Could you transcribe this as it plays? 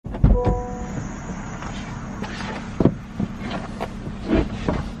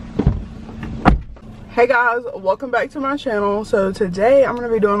Hey guys, welcome back to my channel. So today I'm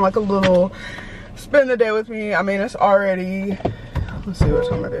gonna be doing like a little spend the day with me. I mean, it's already, let's see what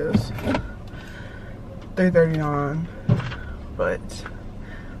time it is, 3:39, but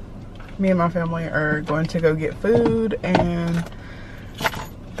me and my family are going to go get food and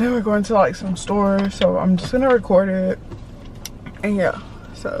then we're going to like some stores. So I'm just gonna record it and yeah,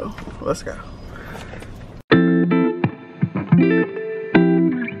 so let's go.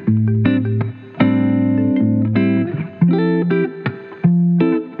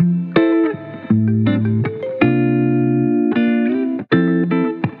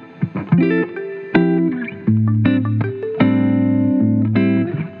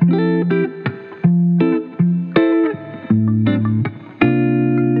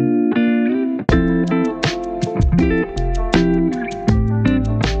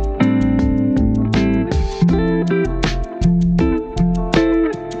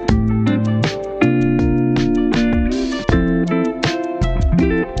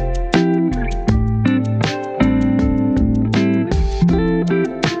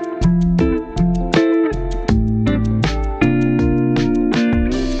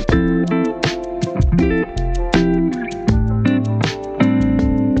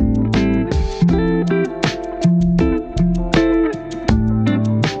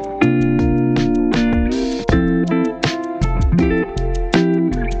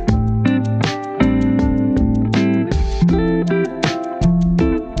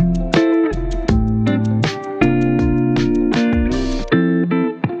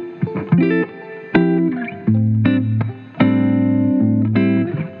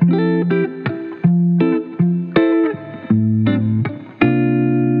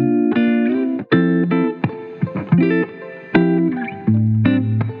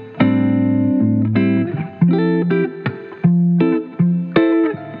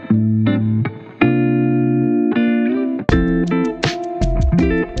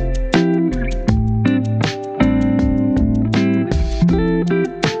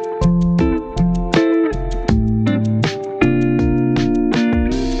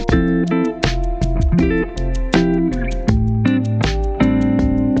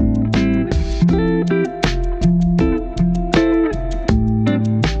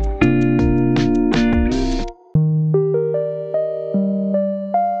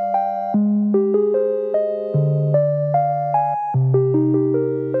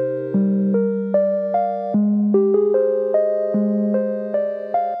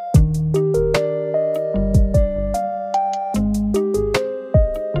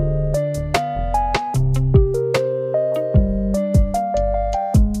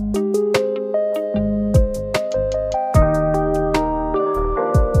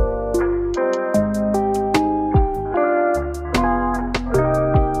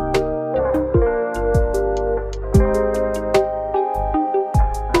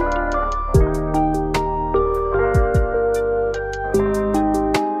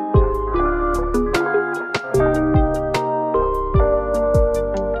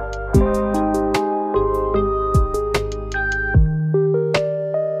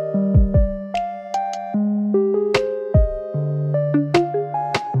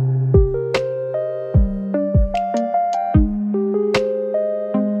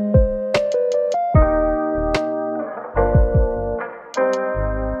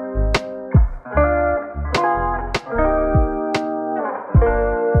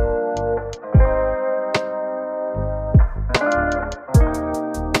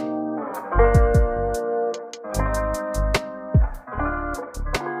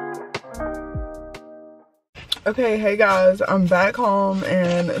 Okay, hey guys, I'm back home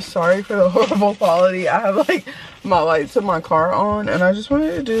and sorry for the horrible quality. I have like my lights in my car on and I just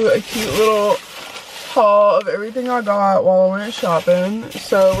wanted to do a cute little haul of everything I got while I went shopping.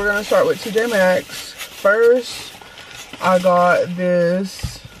 So we're gonna start with TJ Maxx. First, I got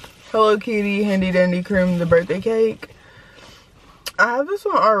this Hello Kitty Handy Dandy Cream, the birthday cake. I have this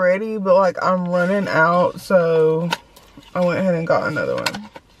one already, but like I'm running out, so I went ahead and got another one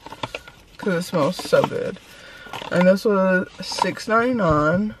because it smells so good. And this was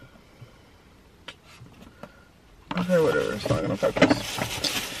 $6.99. Okay, whatever, it's not gonna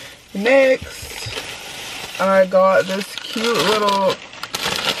focus. Next, I got this cute little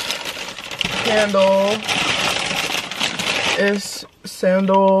candle. It's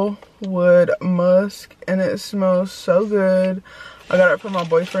sandalwood musk and it smells so good. I got it from my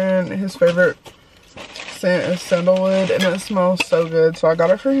boyfriend. His favorite scent is sandalwood and it smells so good, so I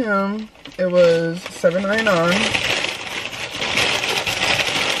got it for him. It was $7.99.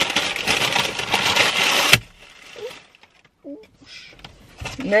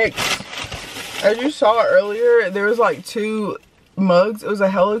 Next, As you saw earlier, there was like 2 mugs. It was a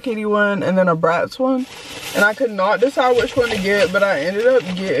Hello Kitty one and then a Bratz one. And I could not decide which one to get, but I ended up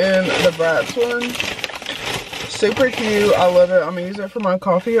getting the Bratz one. Super cute. I love it. I'm gonna use it for my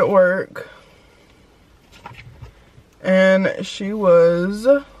coffee at work. And she was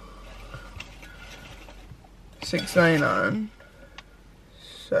 $6.99.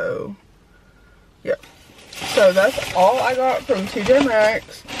 So, yeah. So that's all I got from TJ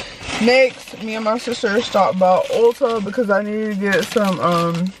Maxx. Next, me and my sister stopped by Ulta because I needed to get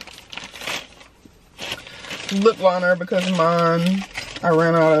some lip liner because mine, I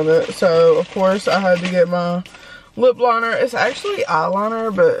ran out of it. So of course I had to get my lip liner. It's actually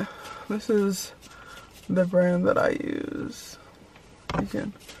eyeliner, but this is the brand that I use. You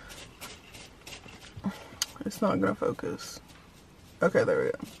can, it's not gonna focus. Okay, there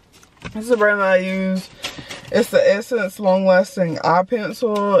we go. This is the brand that I use. It's the Essence Long Lasting Eye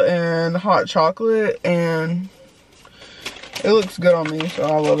Pencil and Hot Chocolate, and it looks good on me, so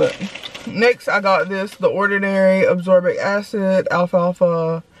I love it. Next, I got this, The Ordinary Absorbic Acid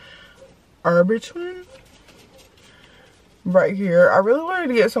Alfalfa Arbutin. Right here. I really wanted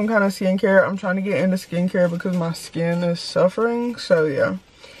to get some kind of skincare. I'm trying to get into skincare because my skin is suffering, so yeah.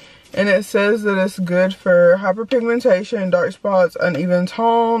 And it says that it's good for hyperpigmentation, dark spots, uneven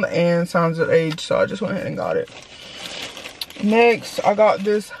tone, and signs of age. So I just went ahead and got it. Next, I got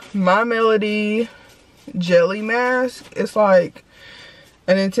this My Melody Jelly Mask. It's like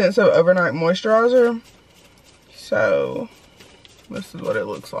an intensive overnight moisturizer. So this is what it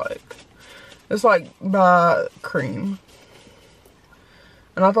looks like. It's like by Cream.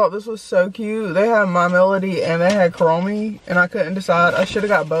 And I thought this was so cute. They had My Melody and they had Chromi, and I couldn't decide. I should have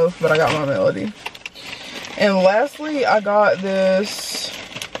got both, but I got My Melody. And lastly, I got this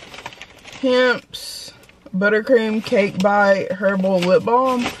Hemp's Buttercream Cake Bite Herbal Lip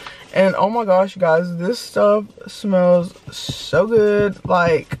Balm. And oh my gosh, guys, this stuff smells so good.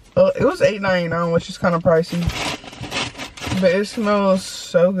 Like, it was $8.99, which is kind of pricey. But it smells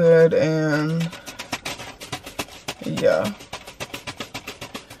so good, and yeah.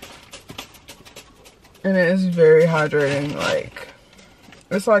 And it is very hydrating. Like,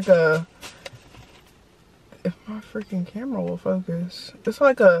 it's like a, if my freaking camera will focus, it's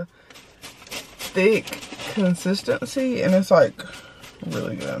like a thick consistency, and it's like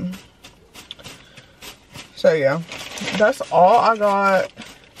really good. So yeah, that's all I got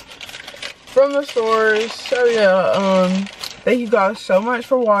from the stores. So yeah, thank you guys so much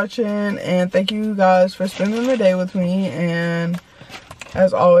for watching, and thank you guys for spending the day with me. And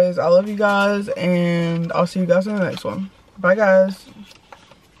as always, I love you guys, and I'll see you guys in the next one. Bye, guys.